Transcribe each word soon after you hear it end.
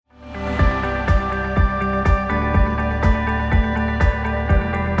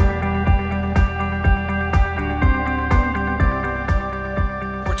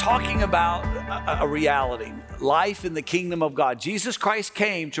about a reality, life in the kingdom of God. Jesus Christ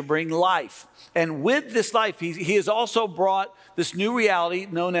came to bring life. And with this life, he has also brought this new reality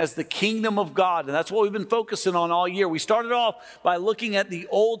known as the kingdom of God. And that's what we've been focusing on all year. We started off by looking at the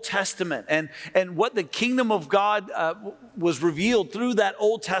Old Testament and what the kingdom of God was revealed through that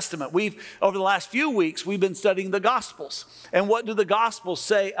Old Testament. Over the last few weeks, we've been studying the Gospels. And what do the Gospels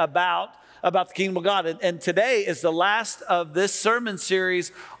say about the kingdom of God? And today is the last of this sermon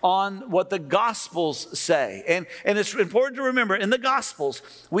series on what the Gospels say. And it's important to remember, in the Gospels,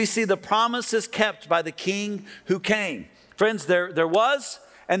 we see the promises kept by the King who came. Friends, there was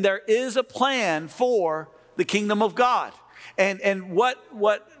and there is a plan for the kingdom of God. And what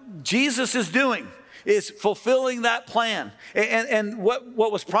Jesus is doing is fulfilling that plan. And what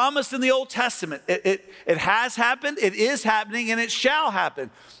was promised in the Old Testament, it has happened, it is happening, and it shall happen.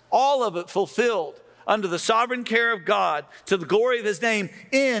 All of it fulfilled under the sovereign care of God to the glory of his name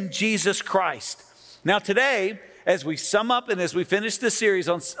in Jesus Christ. Now today, as we sum up and as we finish this series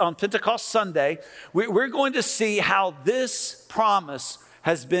on Pentecost Sunday, we're going to see how this promise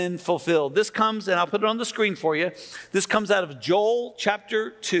has been fulfilled. This comes, and I'll put it on the screen for you. This comes out of Joel chapter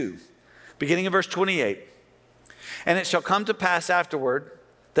 2, beginning in verse 28. And it shall come to pass afterward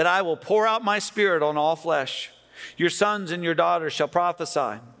that I will pour out my spirit on all flesh. Your sons and your daughters shall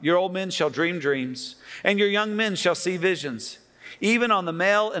prophesy. Your old men shall dream dreams, and your young men shall see visions. Even on the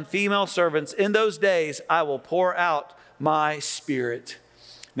male and female servants in those days, I will pour out my spirit.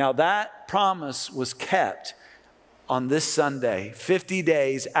 Now that promise was kept on this Sunday, 50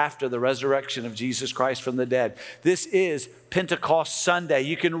 days after the resurrection of Jesus Christ from the dead. This is Pentecost Sunday.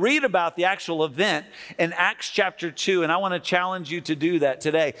 You can read about the actual event in Acts chapter 2, and I want to challenge you to do that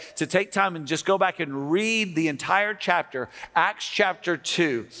today, to take time and just go back and read the entire chapter, Acts chapter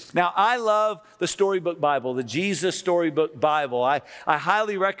 2. Now, I love the Storybook Bible, the Jesus Storybook Bible. I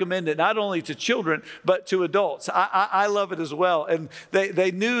highly recommend it, not only to children, but to adults. I love it as well, and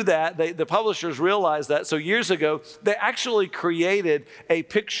they knew that. The publishers realized that, so years ago, they actually created a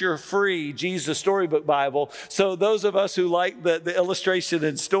picture-free Jesus Storybook Bible, so those of us who like the illustration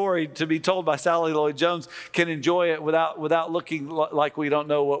and story to be told by Sally Lloyd-Jones can enjoy it without looking like we don't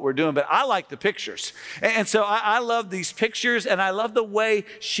know what we're doing. But I like the pictures. And so I love these pictures, and I love the way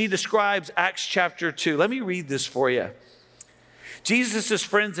she describes Acts chapter 2. Let me read this for you. Jesus'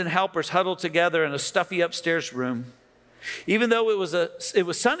 friends and helpers huddled together in a stuffy upstairs room. Even though it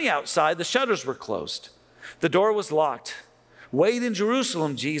was sunny outside, the shutters were closed. The door was locked. Wait in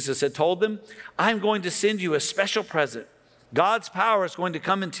Jerusalem, Jesus had told them. I'm going to send you a special present. God's power is going to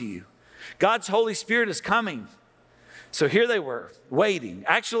come into you. God's Holy Spirit is coming. So here they were, waiting.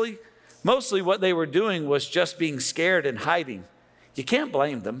 Actually, mostly what they were doing was just being scared and hiding. You can't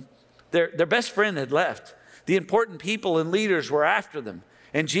blame them. Their best friend had left. The important people and leaders were after them,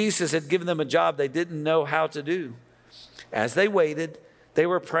 and Jesus had given them a job they didn't know how to do. As they waited, they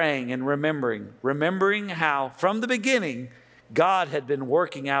were praying and remembering how, from the beginning, God had been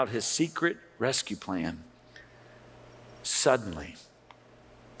working out his secret rescue plan. Suddenly,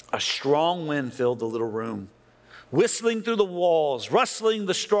 a strong wind filled the little room, whistling through the walls, rustling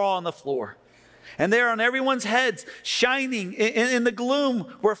the straw on the floor. And there on everyone's heads, shining in the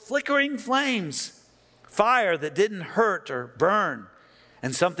gloom, were flickering flames, fire that didn't hurt or burn,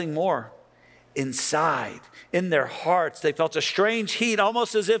 and something more. Inside, in their hearts, they felt a strange heat,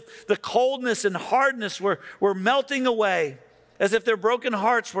 almost as if the coldness and hardness were melting away, as if their broken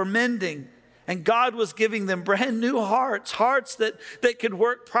hearts were mending. And God was giving them brand new hearts that could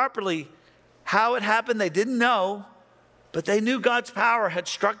work properly. How it happened, they didn't know, but they knew God's power had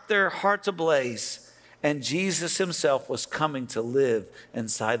struck their hearts ablaze, and Jesus himself was coming to live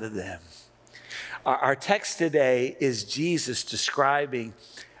inside of them. Our text today is Jesus describing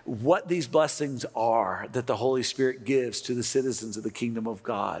what these blessings are that the Holy Spirit gives to the citizens of the kingdom of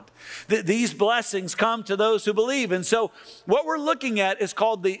God. These blessings come to those who believe. And so what we're looking at is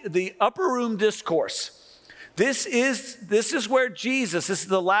called the Upper Room Discourse. This is where Jesus, this is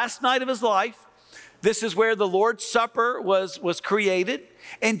the last night of his life. This is where the Lord's Supper was created.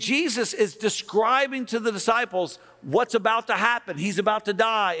 And Jesus is describing to the disciples what's about to happen. He's about to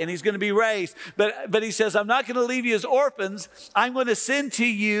die and he's going to be raised. But he says, I'm not going to leave you as orphans. I'm going to send to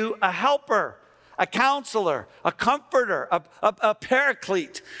you a helper, a counselor, a comforter, a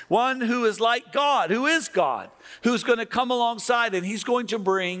paraclete, one who is like God, who is God, who's going to come alongside, and he's going to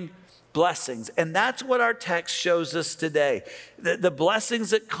bring blessings. And that's what our text shows us today. The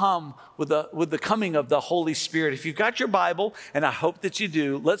blessings that come with the coming of the Holy Spirit. If you've got your Bible, and I hope that you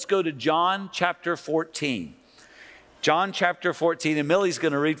do, let's go to John chapter 14. John chapter 14, and Millie's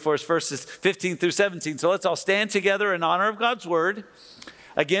going to read for us verses 15 through 17. So let's all stand together in honor of God's word.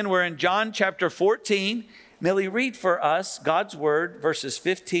 Again, we're in John chapter 14. Millie, read for us God's word, verses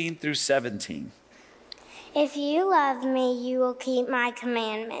 15 through 17. If you love me, you will keep my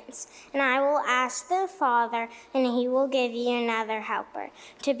commandments, and I will ask the Father, and he will give you another helper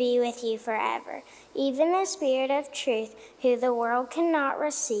to be with you forever, even the Spirit of truth, who the world cannot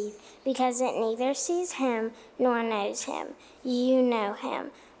receive, because it neither sees him nor knows him. You know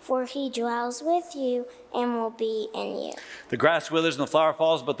him, for he dwells with you and will be in you. The grass withers and the flower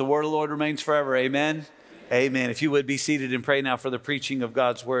falls, but the word of the Lord remains forever. Amen. Amen. If you would be seated and pray now for the preaching of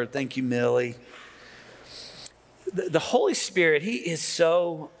God's word. Thank you, Millie. The Holy Spirit, he is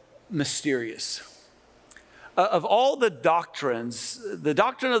so mysterious. Of all the doctrines, the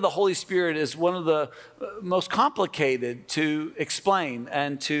doctrine of the Holy Spirit is one of the most complicated to explain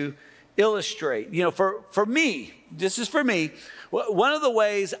and to illustrate. You know, for me, this is for me, one of the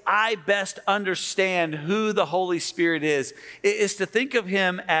ways I best understand who the Holy Spirit is to think of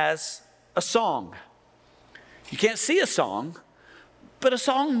him as a song. You can't see a song, but a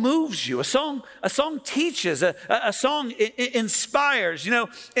song moves you. A song teaches. A song inspires. You know,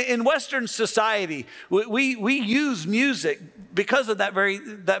 in Western society, we use music because of that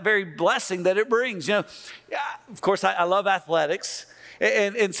very blessing that it brings. You know, of course, I love athletics.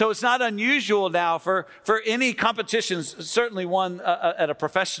 And so it's not unusual now for any competitions, certainly one at a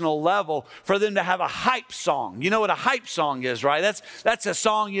professional level, for them to have a hype song. You know what a hype song is, right? That's a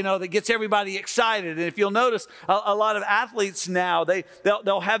song, you know, that gets everybody excited. And if you'll notice, a lot of athletes now,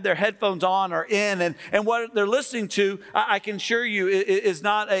 they'll have their headphones on or in, and what they're listening to, I can assure you, is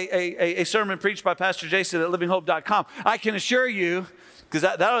not a sermon preached by Pastor Jason at livinghope.com. I can assure you,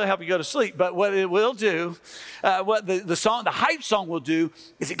 because that'll help you go to sleep. But what it will do, what the hype song will do,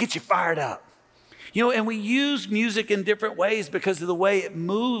 is it gets you fired up. You know, and we use music in different ways because of the way it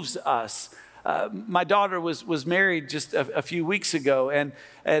moves us. My daughter was married just a few weeks ago, and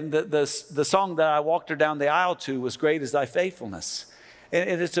the song that I walked her down the aisle to was "Great Is Thy Faithfulness."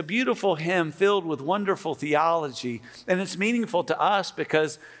 And it's a beautiful hymn filled with wonderful theology. And it's meaningful to us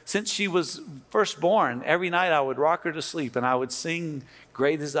because since she was first born, every night I would rock her to sleep and I would sing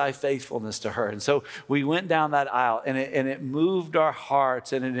 "Great is Thy Faithfulness" to her. And so we went down that aisle, and it moved our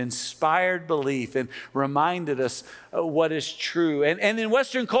hearts, and it inspired belief and reminded us what is true. And in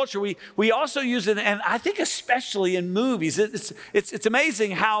Western culture, we also use it, and I think especially in movies. It's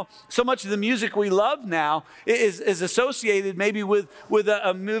amazing how so much of the music we love now is associated maybe with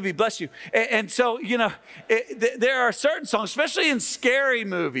a movie. Bless you. And so, you know, there are certain songs, especially in scary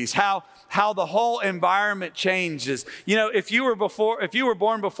movies, how the whole environment changes. You know, if you were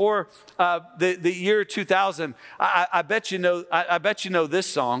born before the year 2000, I bet you know this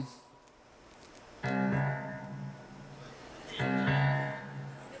song.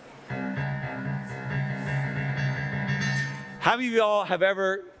 How many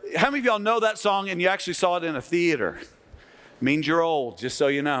of y'all know that song and you actually saw it in a theater? Means you're old, just so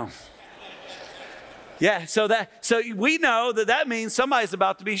you know. Yeah, so we know that means somebody's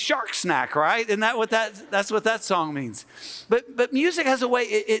about to be shark snack, right? Isn't that that's what that song means? But music has a way,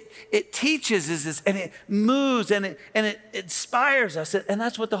 it teaches us, and it moves, and it inspires us, and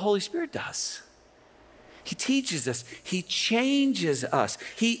that's what the Holy Spirit does. He teaches us, he changes us,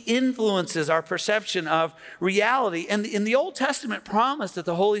 he influences our perception of reality. And in the Old Testament promised that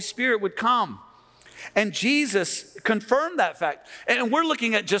the Holy Spirit would come. And Jesus confirmed that fact. And we're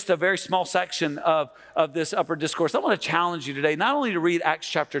looking at just a very small section of this upper discourse. I want to challenge you today, not only to read Acts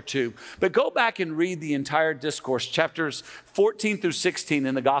chapter 2, but go back and read the entire discourse, chapters 14 through 16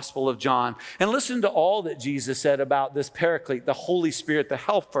 in the Gospel of John, and listen to all that Jesus said about this Paraclete, the Holy Spirit, the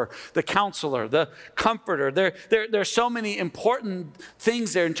Helper, the Counselor, the Comforter. There are so many important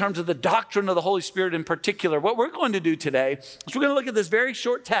things there in terms of the doctrine of the Holy Spirit in particular. What we're going to do today is we're going to look at this very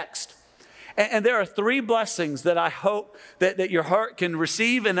short text. And there are three blessings that I hope that your heart can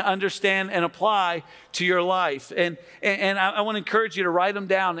receive and understand and apply to your life. And I want to encourage you to write them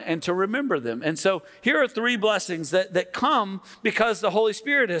down and to remember them. And so here are three blessings that come because the Holy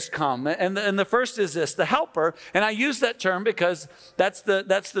Spirit has come. And the first is this, the Helper. And I use that term because that's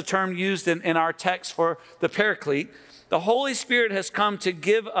the term used in our text for the Paraclete. The Holy Spirit has come to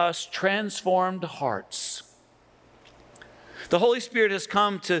give us transformed hearts. The Holy Spirit has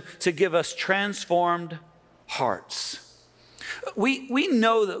come to give us transformed hearts. We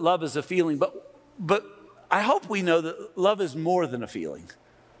know that love is a feeling, but I hope we know that love is more than a feeling.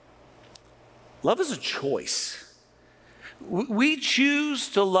 Love is a choice. We choose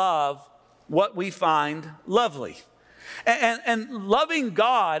to love what we find lovely. And loving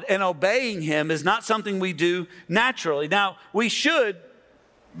God and obeying him is not something we do naturally. Now, we should,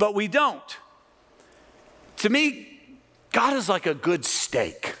 but we don't. To me, God is like a good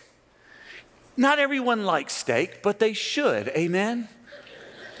steak. Not everyone likes steak, but they should. Amen?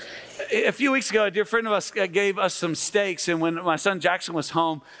 A few weeks ago, a dear friend of us gave us some steaks, and when my son Jackson was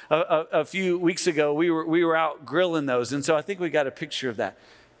home a few weeks ago, we were out grilling those, and so I think we got a picture of that.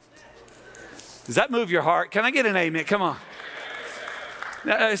 Does that move your heart? Can I get an amen? Come on.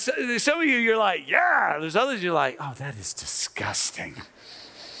 Now, some of you, you're like, yeah. There's others, you're like, oh, that is disgusting.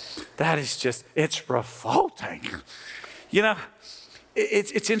 That is just, it's revolting. You know,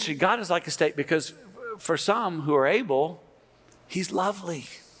 it's interesting. God is like a steak because for some who are able, he's lovely.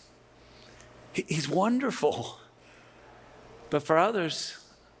 He's wonderful. But for others,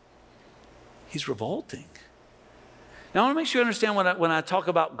 he's revolting. Now, I want to make sure you understand when I talk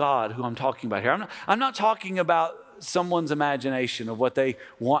about God, who I'm talking about here. I'm not talking about someone's imagination of what they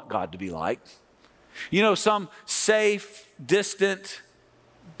want God to be like. You know, some safe, distant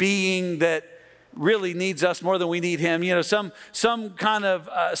being that really needs us more than we need him. You know, some kind of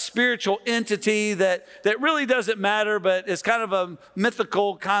spiritual entity that really doesn't matter, but is kind of a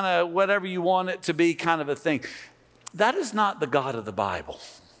mythical kind of whatever you want it to be kind of a thing. That is not the God of the Bible.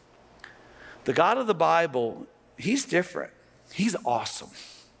 The God of the Bible, he's different. He's awesome.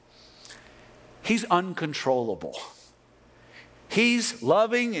 He's uncontrollable. He's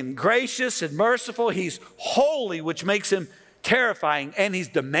loving and gracious and merciful. He's holy, which makes him terrifying, and he's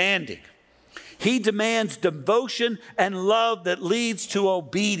demanding. He demands devotion and love that leads to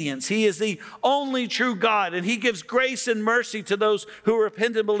obedience. He is the only true God, and he gives grace and mercy to those who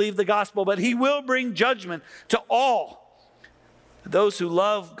repent and believe the gospel, but he will bring judgment to all those who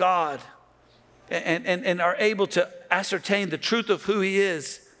love God and are able to ascertain the truth of who he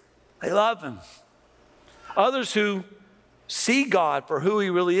is. They love him. Others who see God for who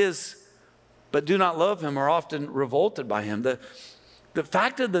he really is, but do not love him, are often revolted by him. The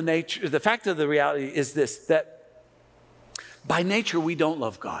fact of the reality is this, that by nature we don't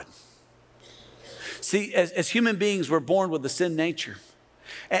love God. See, as human beings, we're born with a sin nature.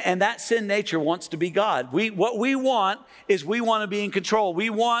 And that sin nature wants to be God. What we want is we want to be in control. We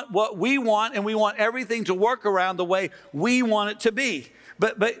want what we want, and we want everything to work around the way we want it to be.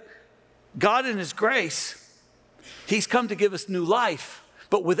 But God in his grace, he's come to give us new life.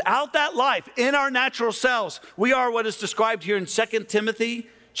 But without that life in our natural selves, we are what is described here in 2 Timothy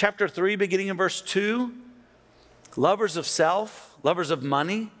chapter 3, beginning in verse 2. Lovers of self, lovers of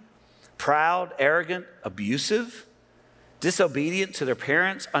money, proud, arrogant, abusive, disobedient to their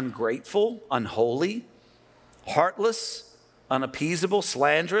parents, ungrateful, unholy, heartless, unappeasable,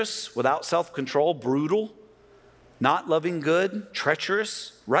 slanderous, without self-control, brutal, not loving good,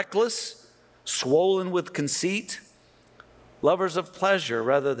 treacherous, reckless, swollen with conceit, lovers of pleasure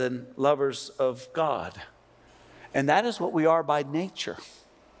rather than lovers of God. And that is what we are by nature.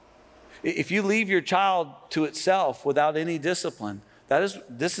 If you leave your child to itself without any discipline,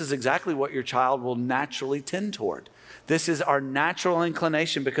 this is exactly what your child will naturally tend toward. This is our natural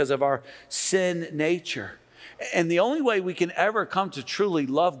inclination because of our sin nature. And the only way we can ever come to truly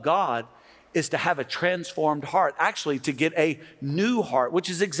love God is to have a transformed heart, actually to get a new heart, which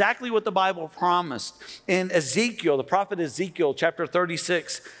is exactly what the Bible promised. In Ezekiel, the prophet Ezekiel, chapter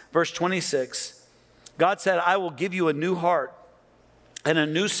 36, verse 26, God said, I will give you a new heart, and a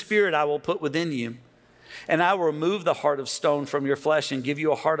new spirit I will put within you. And I will remove the heart of stone from your flesh and give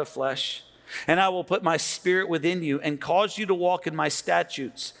you a heart of flesh. And I will put my spirit within you and cause you to walk in my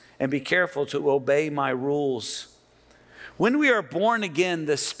statutes and be careful to obey my rules. When we are born again,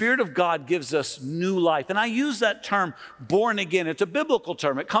 the Spirit of God gives us new life. And I use that term, born again. It's a biblical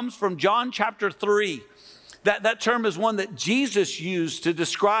term. It comes from John chapter 3. That term is one that Jesus used to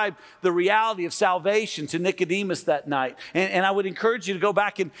describe the reality of salvation to Nicodemus that night. And I would encourage you to go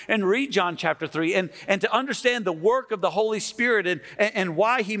back and read John chapter 3 and to understand the work of the Holy Spirit and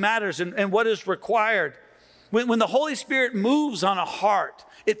why he matters and what is required. When the Holy Spirit moves on a heart,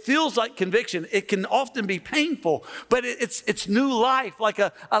 it feels like conviction. It can often be painful, but it's new life, like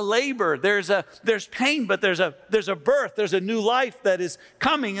a labor. There's pain, but there's a birth. There's a new life that is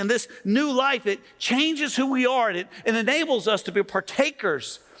coming, and this new life, it changes who we are. It enables us to be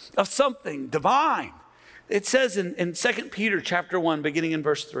partakers of something divine. It says in 2 Peter chapter 1, beginning in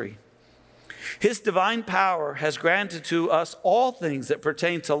verse 3, his divine power has granted to us all things that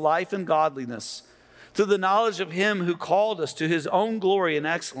pertain to life and godliness, through the knowledge of him who called us to his own glory and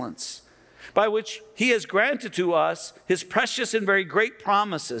excellence, by which he has granted to us his precious and very great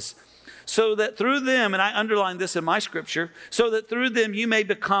promises, so that through them, and I underline this in my scripture, so that through them you may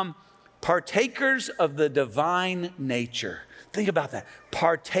become partakers of the divine nature. Think about that.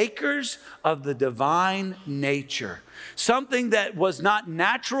 Partakers of the divine nature. Something that was not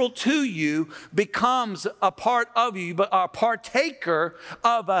natural to you becomes a part of you, but a partaker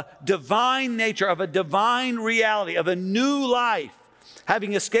of a divine nature, of a divine reality, of a new life,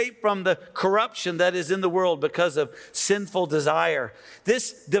 having escaped from the corruption that is in the world because of sinful desire.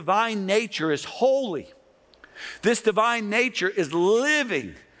 This divine nature is holy. This divine nature is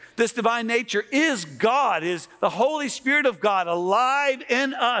living. This divine nature is God, is the Holy Spirit of God alive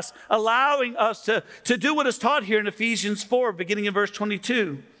in us, allowing us to do what is taught here in Ephesians 4, beginning in verse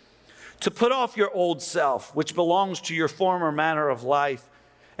 22. To put off your old self, which belongs to your former manner of life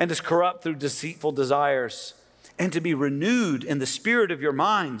and is corrupt through deceitful desires, and to be renewed in the spirit of your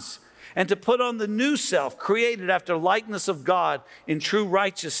minds, and to put on the new self, created after likeness of God in true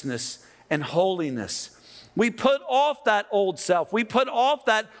righteousness and holiness. We put off that old self. We put off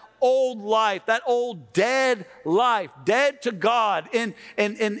that old life, that old dead life, dead to God in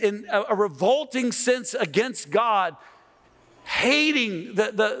a revolting sense against God, hating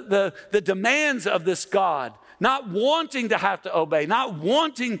the demands of this God, not wanting to have to obey, not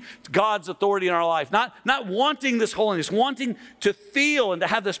wanting God's authority in our life, not wanting this holiness, wanting to feel and to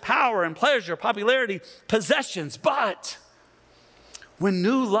have this power and pleasure, popularity, possessions. But when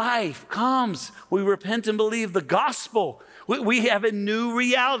new life comes, we repent and believe the gospel. We have a new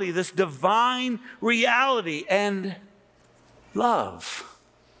reality, this divine reality, and love.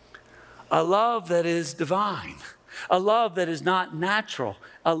 A love that is divine. A love that is not natural.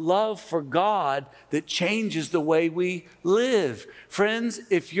 A love for God that changes the way we live. Friends,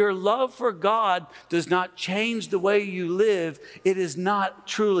 if your love for God does not change the way you live, it is not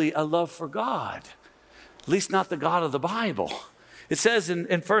truly a love for God. At least not the God of the Bible. It says in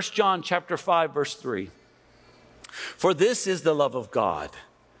 1 John chapter 5, verse 3, for this is the love of God,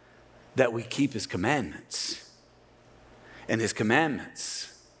 that we keep his commandments. And his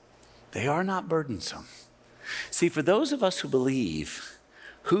commandments, they are not burdensome. See, for those of us who believe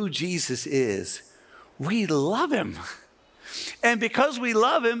who Jesus is, we love him. And because we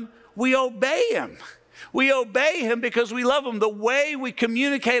love him, we obey him. We obey him because we love him. The way we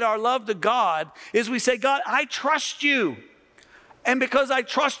communicate our love to God is we say, God, I trust you. And because I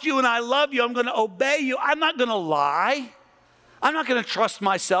trust you and I love you, I'm going to obey you. I'm not going to lie. I'm not going to trust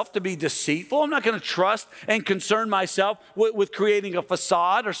myself to be deceitful. I'm not going to trust and concern myself with creating a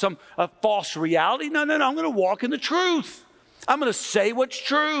facade or some false reality. No. I'm going to walk in the truth. I'm going to say what's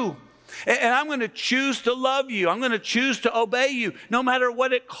true. And I'm going to choose to love you. I'm going to choose to obey you no matter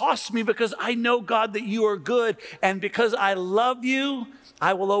what it costs me, because I know, God, that you are good. And because I love you,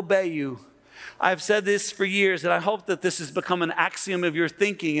 I will obey you. I've said this for years, and I hope that this has become an axiom of your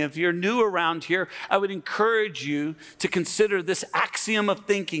thinking. If you're new around here, I would encourage you to consider this axiom of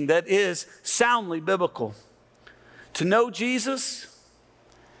thinking that is soundly biblical. To know Jesus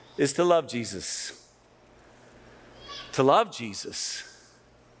is to love Jesus. To love Jesus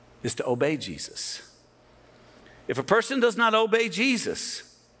is to obey Jesus. If a person does not obey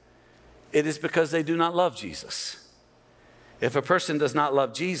Jesus, it is because they do not love Jesus. If a person does not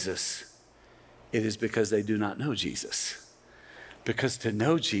love Jesus, it is because they do not know Jesus. Because to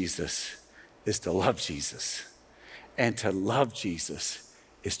know Jesus is to love Jesus. And to love Jesus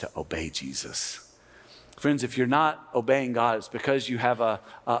is to obey Jesus. Friends, if you're not obeying God, it's because you have a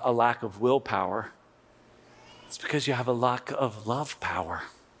lack of willpower. It's because you have a lack of love power.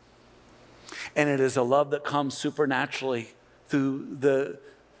 And it is a love that comes supernaturally through the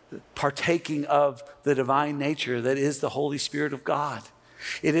partaking of the divine nature that is the Holy Spirit of God.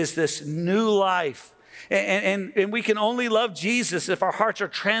 It is this new life. And we can only love Jesus if our hearts are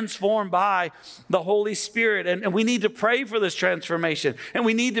transformed by the Holy Spirit. And we need to pray for this transformation. And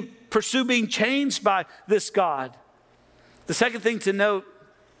we need to pursue being changed by this God. The second thing to note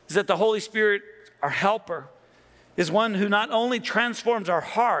is that the Holy Spirit, our helper, is one who not only transforms our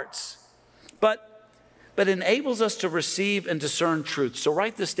hearts, but enables us to receive and discern truth. So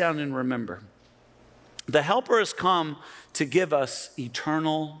write this down and remember. The helper has come to give us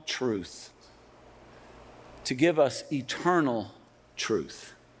eternal truth. To give us eternal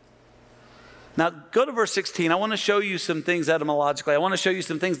truth. Now, go to verse 16. I want to show you some things etymologically. I want to show you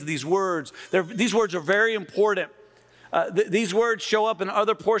some things that these words are very important. These words show up in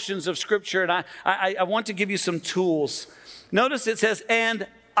other portions of Scripture, and I want to give you some tools. Notice it says, and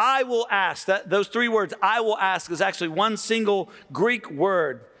I will ask. Those three words, I will ask, is actually one single Greek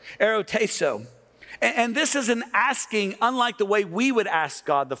word, eroteso. And this is an asking unlike the way we would ask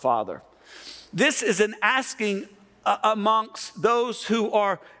God the Father. This is an asking amongst those who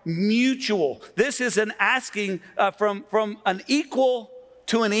are mutual. This is an asking from an equal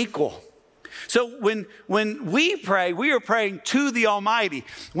to an equal. So when we pray, we are praying to the Almighty.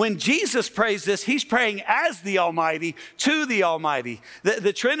 When Jesus prays this, he's praying as the Almighty to the Almighty.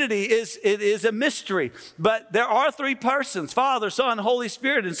 The Trinity is a mystery, but there are three persons, Father, Son, Holy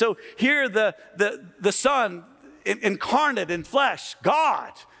Spirit. And so here the Son, incarnate in flesh,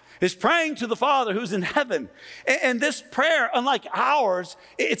 God, is praying to the Father who's in heaven. And this prayer, unlike ours,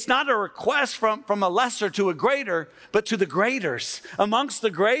 it's not a request from a lesser to a greater, but to the greaters, amongst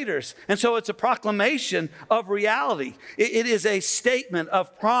the greaters. And so it's a proclamation of reality. It is a statement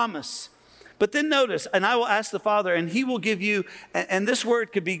of promise. But then notice, and I will ask the Father, and he will give you, and this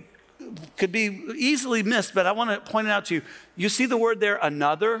word could be easily missed, but I want to point it out to you. You see the word there,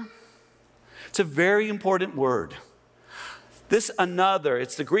 another? It's a very important word. This another,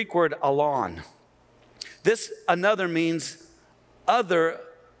 it's the Greek word alon. This another means other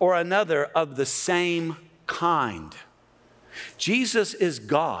or another of the same kind. Jesus is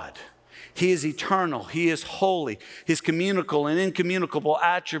God. He is eternal. He is holy. His communicable and incommunicable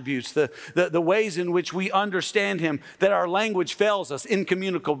attributes, the ways in which we understand him, that our language fails us,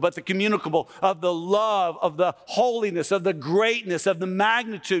 incommunicable, but the communicable of the love, of the holiness, of the greatness, of the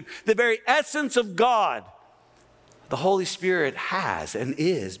magnitude, the very essence of God. The Holy Spirit has and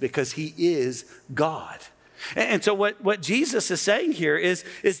is because he is God. And so what Jesus is saying here is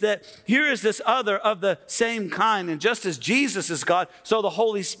that here is this other of the same kind. And just as Jesus is God, so the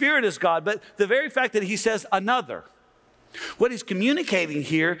Holy Spirit is God. But the very fact that he says another, what he's communicating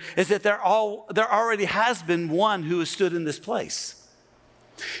here is that there already has been one who has stood in this place.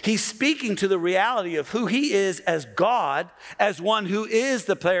 He's speaking to the reality of who he is as God, as one who is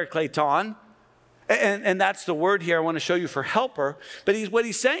the Parakleton. And that's the word here I want to show you for helper. But what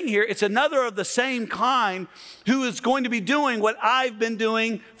he's saying here, it's another of the same kind who is going to be doing what I've been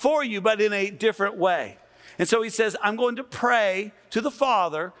doing for you, but in a different way. And so he says, I'm going to pray to the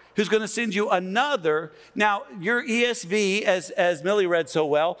Father who's going to send you another. Now, your ESV, as Millie read so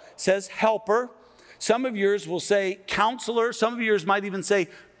well, says helper. Some of yours will say counselor. Some of yours might even say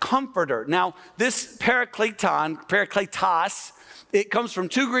comforter. Now, this parakletos, it comes from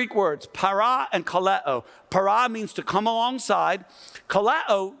two Greek words, para and kaleo. Para means to come alongside.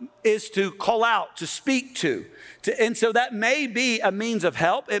 Kaleo is to call out, to speak to. And so that may be a means of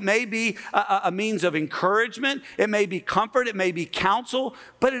help. It may be a means of encouragement. It may be comfort. It may be counsel.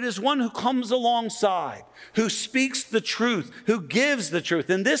 But it is one who comes alongside, who speaks the truth, who gives the truth.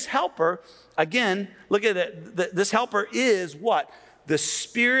 And this helper, again, look at it. This helper is what? The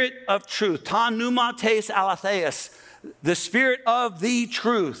Spirit of truth. Ta pneumates aletheus. The Spirit of the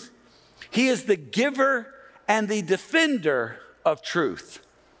truth. He is the giver and the defender of truth.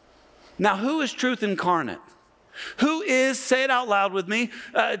 Now, who is truth incarnate? Who is, say it out loud with me,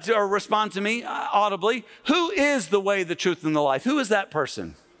 or respond to me audibly, who is the way, the truth, and the life? Who is that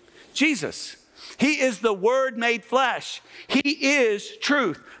person? Jesus. He is the Word made flesh. He is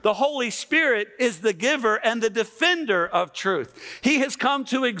truth. The Holy Spirit is the giver and the defender of truth. He has come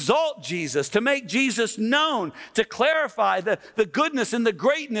to exalt Jesus, to make Jesus known, to clarify the goodness and the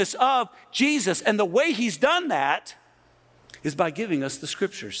greatness of Jesus. And the way he's done that is by giving us the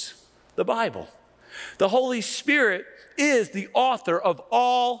scriptures, the Bible. The Holy Spirit is the author of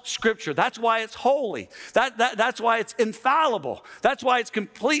all scripture. That's why it's holy. That's why it's infallible. That's why it's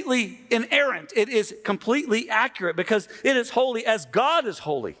completely inerrant. It is completely accurate because it is holy as God is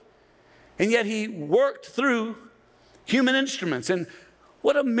holy. And yet he worked through human instruments. And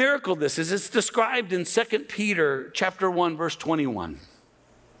what a miracle this is. It's described in 2 Peter chapter 1, verse 21.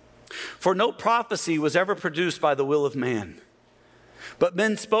 For no prophecy was ever produced by the will of man, but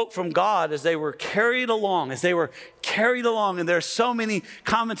men spoke from God as they were carried along, And there are so many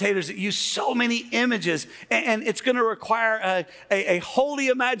commentators that use so many images. And it's going to require a holy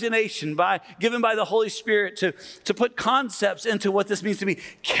imagination given by the Holy Spirit to put concepts into what this means to be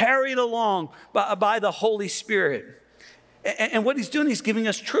carried along by the Holy Spirit. And what he's doing, he's giving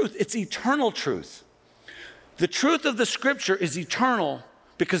us truth. It's eternal truth. The truth of the scripture is eternal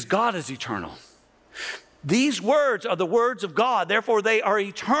because God is eternal. These words are the words of God. Therefore, they are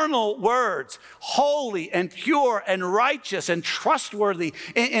eternal words, holy and pure and righteous and trustworthy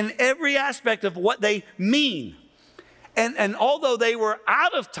in every aspect of what they mean. And although they were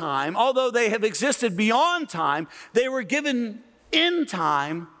out of time, although they have existed beyond time, they were given in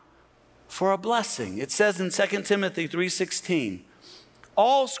time for a blessing. It says in 2 Timothy 3:16,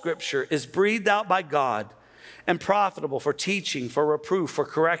 all scripture is breathed out by God and profitable for teaching, for reproof, for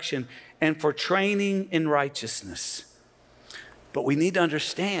correction, and for training in righteousness. But we need to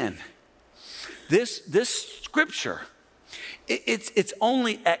understand this scripture, it's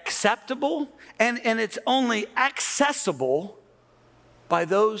only acceptable and it's only accessible by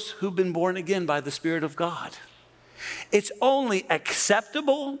those who've been born again by the Spirit of God. It's only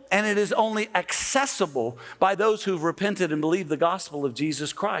acceptable and it is only accessible by those who've repented and believed the gospel of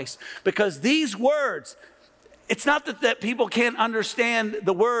Jesus Christ. Because these words, it's not that people can't understand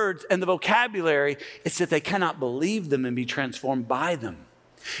the words and the vocabulary, it's that they cannot believe them and be transformed by them.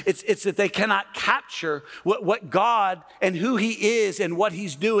 It's that they cannot capture what God and who He is and what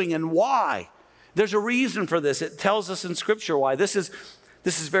He's doing and why. There's a reason for this. It tells us in Scripture why. This is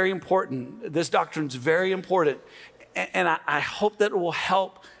very important. This doctrine's very important. And I hope that it will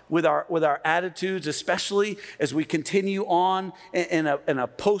help with our attitudes, especially as we continue on in a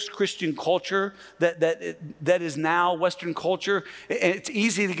post-Christian culture that is now Western culture. It's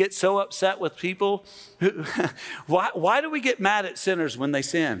easy to get so upset with people. Why do we get mad at sinners when they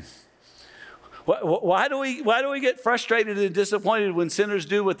sin? Why do we get frustrated and disappointed when sinners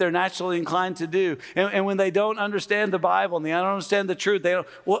do what they're naturally inclined to do? And when they don't understand the Bible and they don't understand the truth,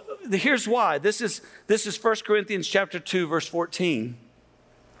 here's why. This is 1 Corinthians chapter 2, verse 14.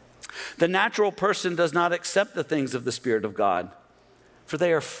 The natural person does not accept the things of the Spirit of God, for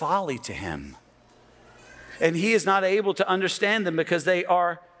they are folly to him. And he is not able to understand them because they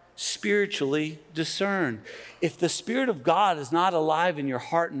are spiritually discerned. If the Spirit of God is not alive in your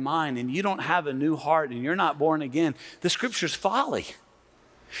heart and mind, and you don't have a new heart and you're not born again, the Scripture's folly.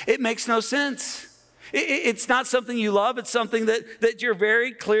 It makes no sense. It's not something you love. It's something that you're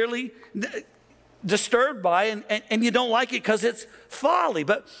very clearly disturbed by, and you don't like it because it's folly.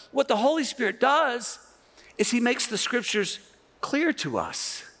 But what the Holy Spirit does is He makes the Scriptures clear to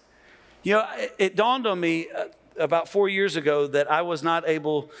us. You know, it dawned on me about 4 years ago that I was not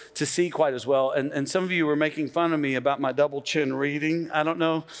able to see quite as well. And some of you were making fun of me about my double chin reading. I don't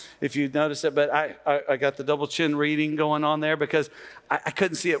know if you noticed it, but I got the double chin reading going on there because I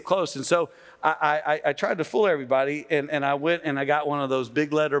couldn't see up close. And so I tried to fool everybody, and I went and I got one of those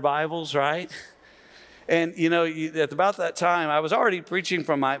big letter Bibles, right? And, you know, at about that time, I was already preaching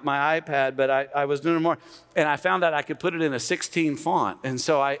from my iPad, but I was doing more. And I found out I could put it in a 16 font. And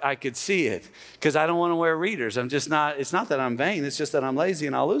so I could see it because I don't want to wear readers. It's not that I'm vain. It's just that I'm lazy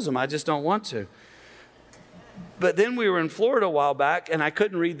and I'll lose them. I just don't want to. But then we were in Florida a while back and I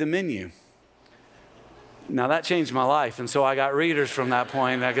couldn't read the menu. Now that changed my life, and so I got readers from that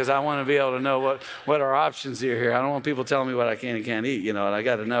point because I want to be able to know what our options are here. I don't want people telling me what I can and can't eat, you know, and I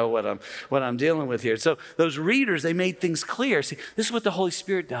got to know what I'm dealing with here. So those readers, they made things clear. See, this is what the Holy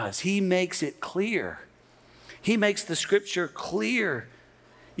Spirit does. He makes it clear. He makes the Scripture clear.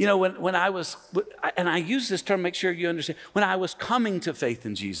 You know, when I was, and I use this term, make sure you understand, when I was coming to faith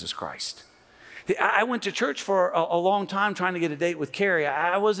in Jesus Christ. I went to church for a long time trying to get a date with Carrie.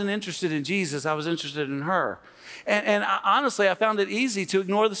 I wasn't interested in Jesus. I was interested in her. And honestly, I found it easy to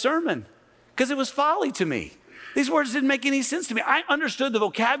ignore the sermon because it was folly to me. These words didn't make any sense to me. I understood the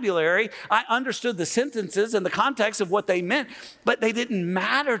vocabulary. I understood the sentences and the context of what they meant, but they didn't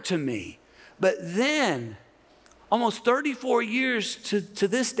matter to me. But then, almost 34 years to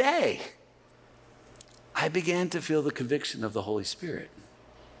this day, I began to feel the conviction of the Holy Spirit.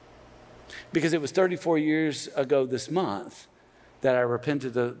 Because it was 34 years ago this month that I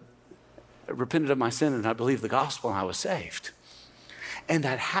repented of my sin and I believed the gospel and I was saved. And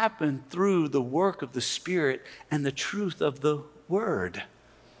that happened through the work of the Spirit and the truth of the Word.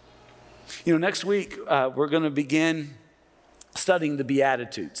 You know, next week we're going to begin studying the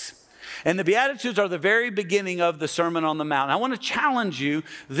Beatitudes. And the Beatitudes are the very beginning of the Sermon on the Mount. I want to challenge you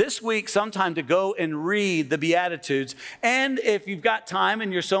this week sometime to go and read the Beatitudes. And if you've got time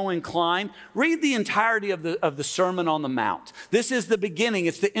and you're so inclined, read the entirety of the Sermon on the Mount. This is the beginning.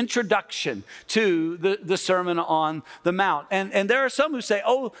 It's the introduction to the Sermon on the Mount. And there are some who say,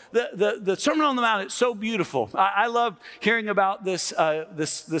 oh, the Sermon on the Mount is so beautiful. I love hearing about this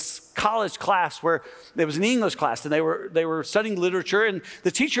college class where there was an English class and they were studying literature, and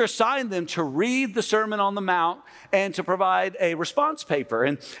the teacher assigned them to read the Sermon on the Mount and to provide a response paper.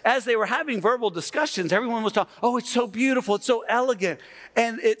 And as they were having verbal discussions, everyone was talking, oh, it's so beautiful, it's so elegant.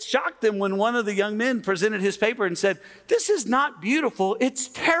 And it shocked them when one of the young men presented his paper and said, this is not beautiful, it's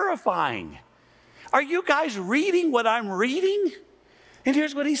terrifying. Are you guys reading what I'm reading? And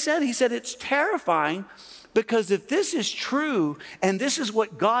here's what he said. He said, it's terrifying because if this is true and this is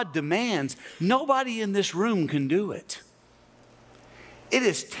what God demands, nobody in this room can do it. It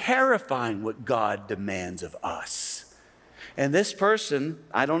is terrifying what God demands of us. And this person,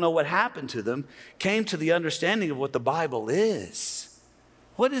 I don't know what happened to them, came to the understanding of what the Bible is.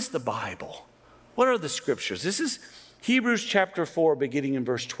 What is the Bible? What are the Scriptures? This is Hebrews chapter 4, beginning in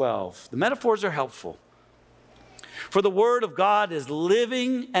verse 12. The metaphors are helpful. For the Word of God is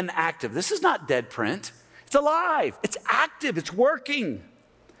living and active. This is not dead print. It's alive. It's active. It's working.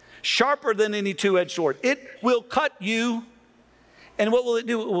 Sharper than any two-edged sword. It will cut you. And what will it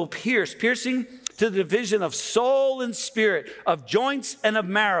do? It will piercing to the division of soul and spirit, of joints and of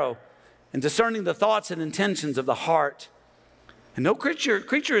marrow, and discerning the thoughts and intentions of the heart. And no creature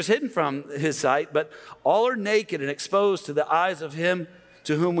is hidden from his sight, but all are naked and exposed to the eyes of him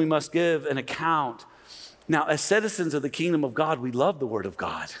to whom we must give an account. Now, as citizens of the kingdom of God, we love the word of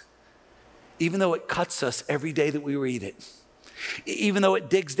God, even though it cuts us every day that we read it. Even though it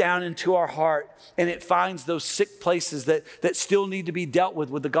digs down into our heart and it finds those sick places that still need to be dealt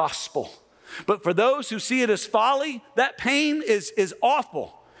with the gospel. But for those who see it as folly, that pain is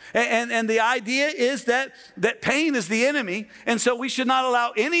awful. And the idea is that pain is the enemy. And so we should not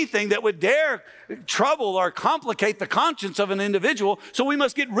allow anything that would dare trouble or complicate the conscience of an individual. So we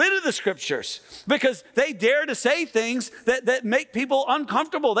must get rid of the scriptures because they dare to say things that make people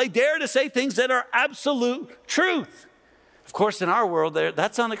uncomfortable. They dare to say things that are absolute truth. Of course, in our world,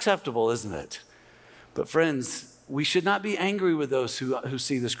 that's unacceptable, isn't it? But friends, we should not be angry with those who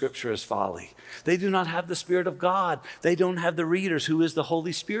see the scripture as folly. They do not have the Spirit of God. They don't have the readers who is the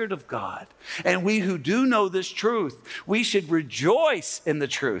Holy Spirit of God. And we who do know this truth, we should rejoice in the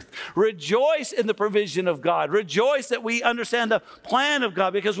truth. Rejoice in the provision of God. Rejoice that we understand the plan of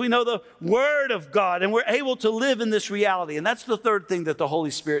God because we know the Word of God and we're able to live in this reality. And that's the third thing that the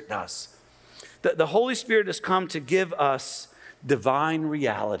Holy Spirit does. The Holy Spirit has come to give us divine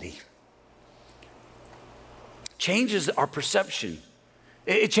reality. Changes our perception.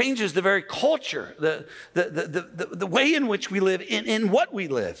 It changes the very culture, the way in which we live, in what we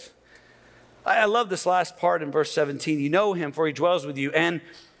live. I love this last part in verse 17. You know him, for he dwells with you. And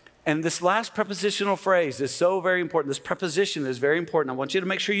this last prepositional phrase is so very important. This preposition is very important. I want you to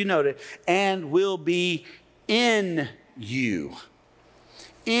make sure you note it. And will be in you.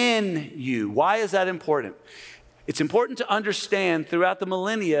 In you. Why is that important? It's important to understand throughout the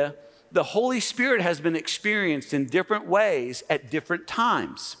millennia, the Holy Spirit has been experienced in different ways at different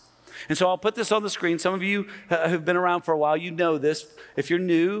times. And so I'll put this on the screen. Some of you who've been around for a while, you know this. If you're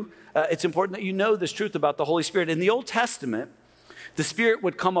new, it's important that you know this truth about the Holy Spirit. In the Old Testament, the Spirit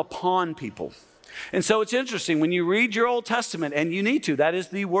would come upon people. And so it's interesting, when you read your Old Testament, and you need to, that is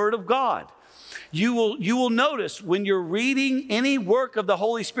the Word of God. You will notice when you're reading any work of the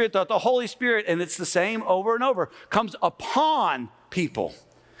Holy Spirit, that the Holy Spirit, and it's the same over and over, comes upon people.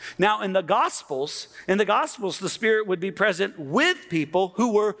 Now, in the Gospels, the Spirit would be present with people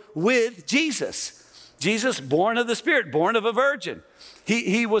who were with Jesus. Jesus, born of the Spirit, born of a virgin.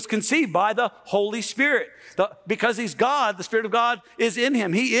 He was conceived by the Holy Spirit. Because he's God, the Spirit of God is in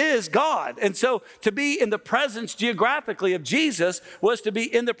him. He is God. And so to be in the presence geographically of Jesus was to be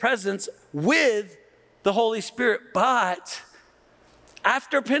in the presence with the Holy Spirit. But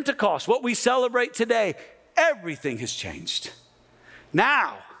after Pentecost, what we celebrate today, everything has changed.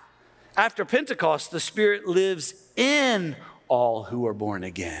 Now, after Pentecost, the Spirit lives in all who are born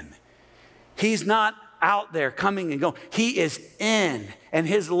again. He's not out there coming and going. He is in, and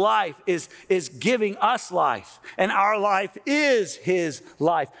his life is giving us life, and our life is his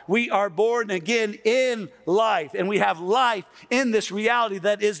life. We are born again in life, and we have life in this reality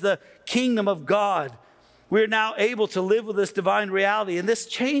that is the kingdom of God. We're now able to live with this divine reality, and this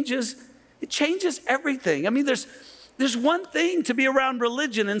changes everything. I mean, there's one thing to be around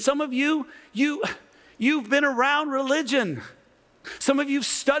religion, and some of you've been around religion. Some of you've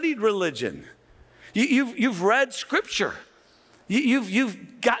studied religion. You've read scripture.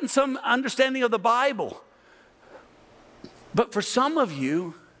 You've gotten some understanding of the Bible. But for some of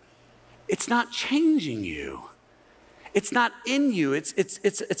you, it's not changing you. It's not in you.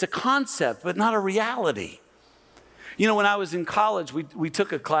 It's a concept, but not a reality. You know, when I was in college, we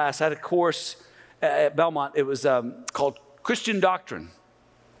took a class. I had a course at Belmont. It was called Christian Doctrine.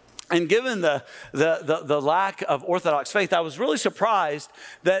 And given the lack of Orthodox faith, I was really surprised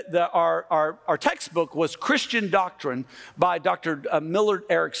that our textbook was Christian Doctrine by Dr. Millard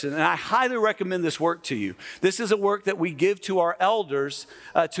Erickson. And I highly recommend this work to you. This is a work that we give to our elders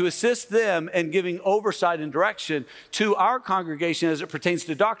to assist them in giving oversight and direction to our congregation as it pertains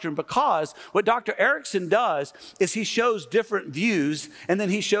to doctrine. Because what Dr. Erickson does is he shows different views, and then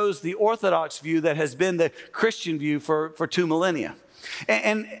he shows the Orthodox view that has been the Christian view for 2 millennia.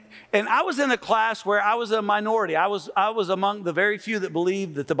 And I was in a class where I was a minority. I was among the very few that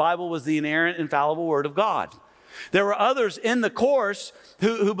believed that the Bible was the inerrant, infallible Word of God. There were others in the course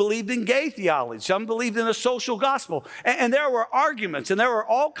who believed in gay theology. Some believed in a social gospel. And there were arguments, and there were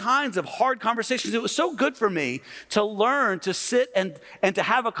all kinds of hard conversations. It was so good for me to learn to sit and to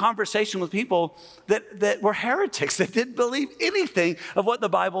have a conversation with people that were heretics, that didn't believe anything of what the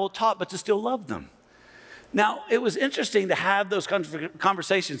Bible taught, but to still love them. Now, it was interesting to have those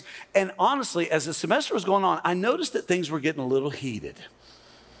conversations. And honestly, as the semester was going on, I noticed that things were getting a little heated.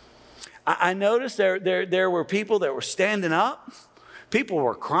 I noticed there were people that were standing up. People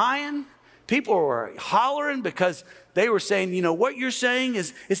were crying. People were hollering because they were saying, you know, what you're saying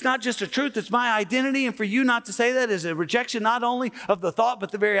is, it's not just a truth, it's my identity. And for you not to say that is a rejection not only of the thought,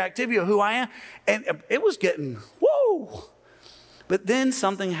 but the very activity of who I am. And it was getting, whoa. But then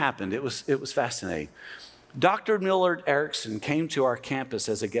something happened. It was fascinating. Dr. Millard Erickson came to our campus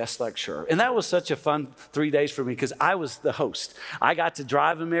as a guest lecturer. And that was such a fun 3 days for me because I was the host. I got to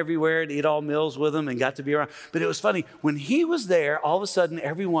drive him everywhere and eat all meals with him and got to be around. But it was funny. When he was there, all of a sudden,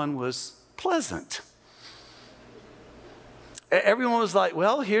 everyone was pleasant. Everyone was like,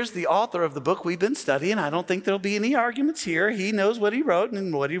 well, here's the author of the book we've been studying. I don't think there'll be any arguments here. He knows what he wrote,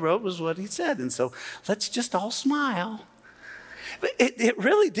 and what he wrote was what he said. And so let's just all smile. It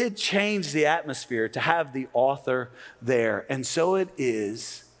really did change the atmosphere to have the author there. And so it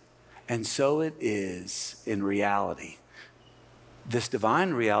is in reality. This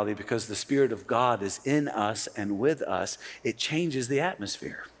divine reality, because the Spirit of God is in us and with us, it changes the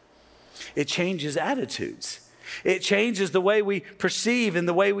atmosphere. It changes attitudes. It changes the way we perceive and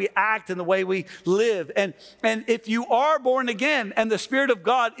the way we act and the way we live. And if you are born again and the Spirit of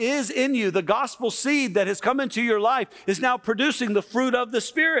God is in you, the gospel seed that has come into your life is now producing the fruit of the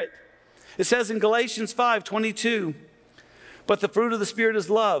Spirit. It says in Galatians 5:22, but the fruit of the Spirit is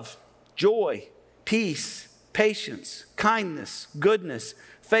love, joy, peace, patience, kindness, goodness,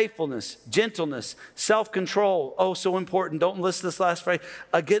 faithfulness, gentleness, self-control. Oh, so important. Don't list this last phrase.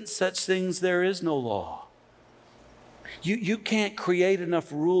 Against such things there is no law. You can't create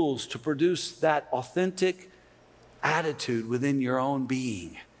enough rules to produce that authentic attitude within your own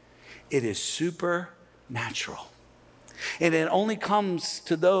being. It is supernatural. And it only comes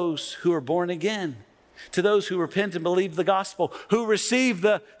to those who are born again, to those who repent and believe the gospel, who receive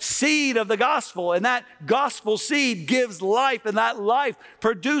the seed of the gospel. And that gospel seed gives life, and that life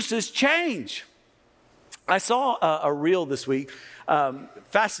produces change. I saw a reel this week,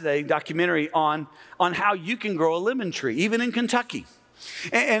 fascinating documentary on how you can grow a lemon tree, even in Kentucky.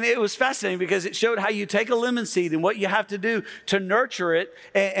 And it was fascinating because it showed how you take a lemon seed and what you have to do to nurture it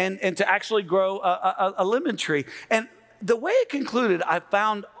and to actually grow a lemon tree. And the way it concluded, I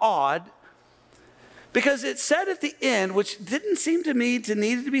found odd, because it said at the end, which didn't seem to me to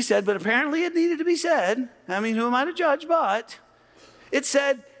need to be said, but apparently it needed to be said. I mean, who am I to judge? But it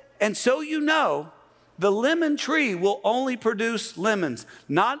said, and so you know, the lemon tree will only produce lemons,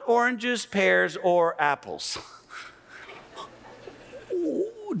 not oranges, pears, or apples.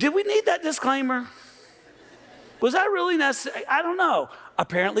 Did we need that disclaimer? Was that really necessary? I don't know.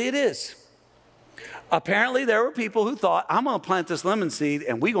 Apparently it is. Apparently there were people who thought, I'm going to plant this lemon seed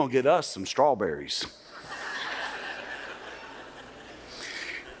and we're going to get us some strawberries.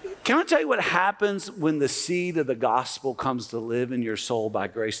 Can I tell you what happens when the seed of the gospel comes to live in your soul by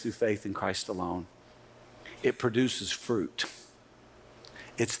grace through faith in Christ alone? It produces fruit.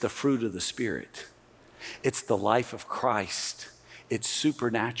 It's the fruit of the Spirit. It's the life of Christ. It's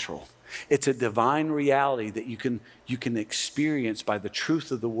supernatural. It's a divine reality that you can experience by the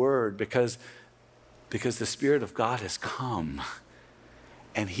truth of the word because the Spirit of God has come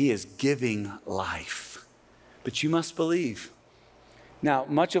and He is giving life. But you must believe. Now,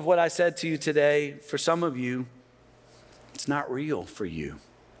 much of what I said to you today, for some of you, it's not real for you.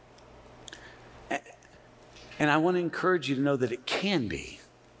 And I want to encourage you to know that it can be.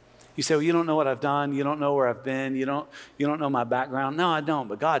 You say, well, you don't know what I've done. You don't know where I've been. You don't know my background. No, I don't,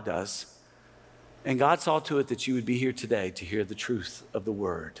 but God does. And God saw to it that you would be here today to hear the truth of the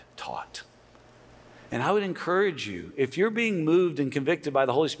word taught. And I would encourage you, if you're being moved and convicted by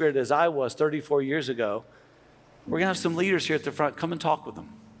the Holy Spirit as I was 34 years ago, we're going to have some leaders here at the front. Come and talk with them.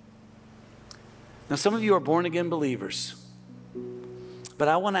 Now, some of you are born again believers, but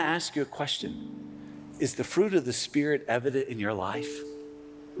I want to ask you a question. Is the fruit of the Spirit evident in your life?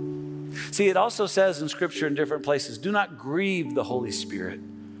 See, it also says in Scripture in different places, do not grieve the Holy Spirit.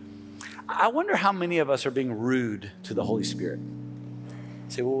 I wonder how many of us are being rude to the Holy Spirit. You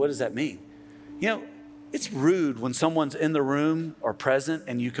say, well, what does that mean? You know, it's rude when someone's in the room or present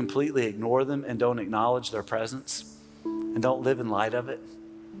and you completely ignore them and don't acknowledge their presence and don't live in light of it.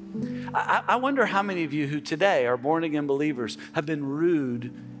 I wonder how many of you who today are born again believers have been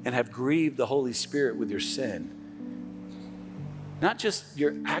rude and have grieved the Holy Spirit with your sin. Not just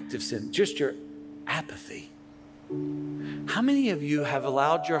your active sin, just your apathy. How many of you have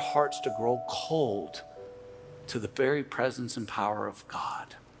allowed your hearts to grow cold to the very presence and power of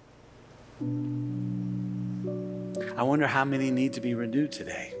God? I wonder how many need to be renewed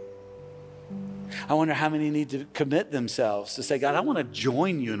today. I wonder how many need to commit themselves to say, God, I want to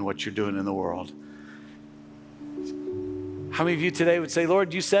join you in what you're doing in the world. How many of you today would say,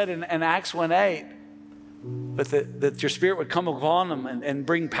 Lord, you said in Acts 1:8, but that your Spirit would come upon them and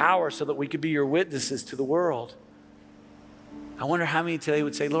bring power so that we could be your witnesses to the world. I wonder how many today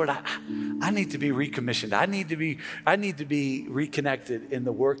would say, Lord, I need to be recommissioned. I need to be reconnected in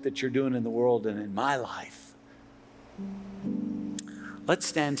the work that you're doing in the world and in my life. Let's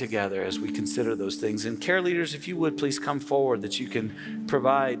stand together as we consider those things. And care leaders, if you would, please come forward that you can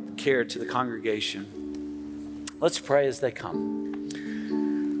provide care to the congregation. Let's pray as they come.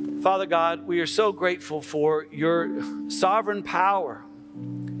 Father God, we are so grateful for your sovereign power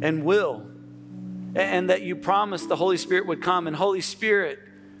and will, and that you promised the Holy Spirit would come. And Holy Spirit,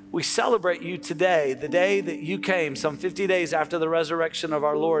 we celebrate you today, the day that you came, some 50 days after the resurrection of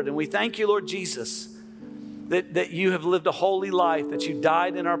our Lord. And we thank you, Lord Jesus, that you have lived a holy life, that you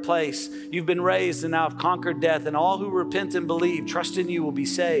died in our place. You've been raised and now have conquered death. And all who repent and believe, trust in you, will be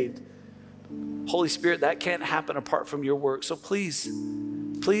saved. Holy Spirit, that can't happen apart from your work. So please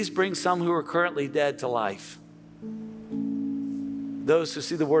bring some who are currently dead to life. Those who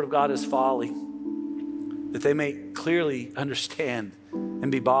see the word of God as folly, that they may clearly understand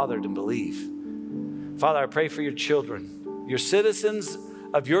and be bothered and believe. Father, I pray for your children, your citizens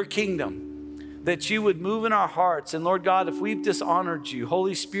of your kingdom, that you would move in our hearts. And Lord God, if we've dishonored you,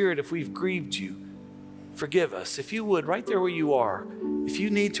 Holy Spirit, if we've grieved you, forgive us. If you would, right there where you are, if you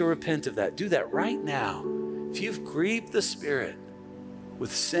need to repent of that, do that right now. If you've grieved the Spirit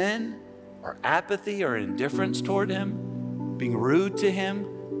with sin or apathy or indifference toward him, being rude to him,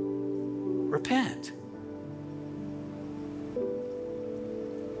 repent.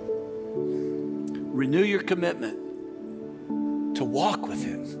 Renew your commitment to walk with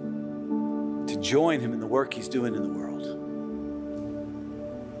him, to join him in the work he's doing in the world.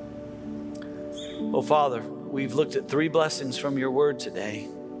 Oh, Father, we've looked at 3 blessings from your word today.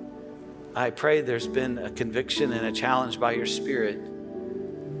 I pray there's been a conviction and a challenge by your Spirit.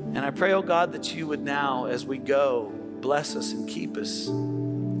 And I pray, oh God, that you would now, as we go, bless us and keep us.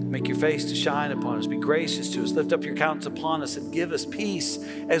 Make your face to shine upon us. Be gracious to us. Lift up your countenance upon us and give us peace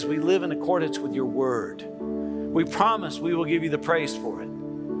as we live in accordance with your word. We promise we will give you the praise for it.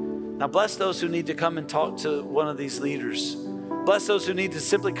 Now bless those who need to come and talk to one of these leaders. Bless those who need to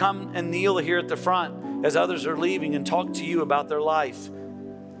simply come and kneel here at the front as others are leaving and talk to you about their life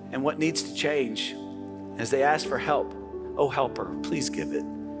and what needs to change. As they ask for help, oh helper, please give it.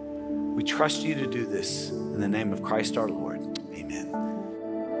 We trust you to do this in the name of Christ our Lord. Amen.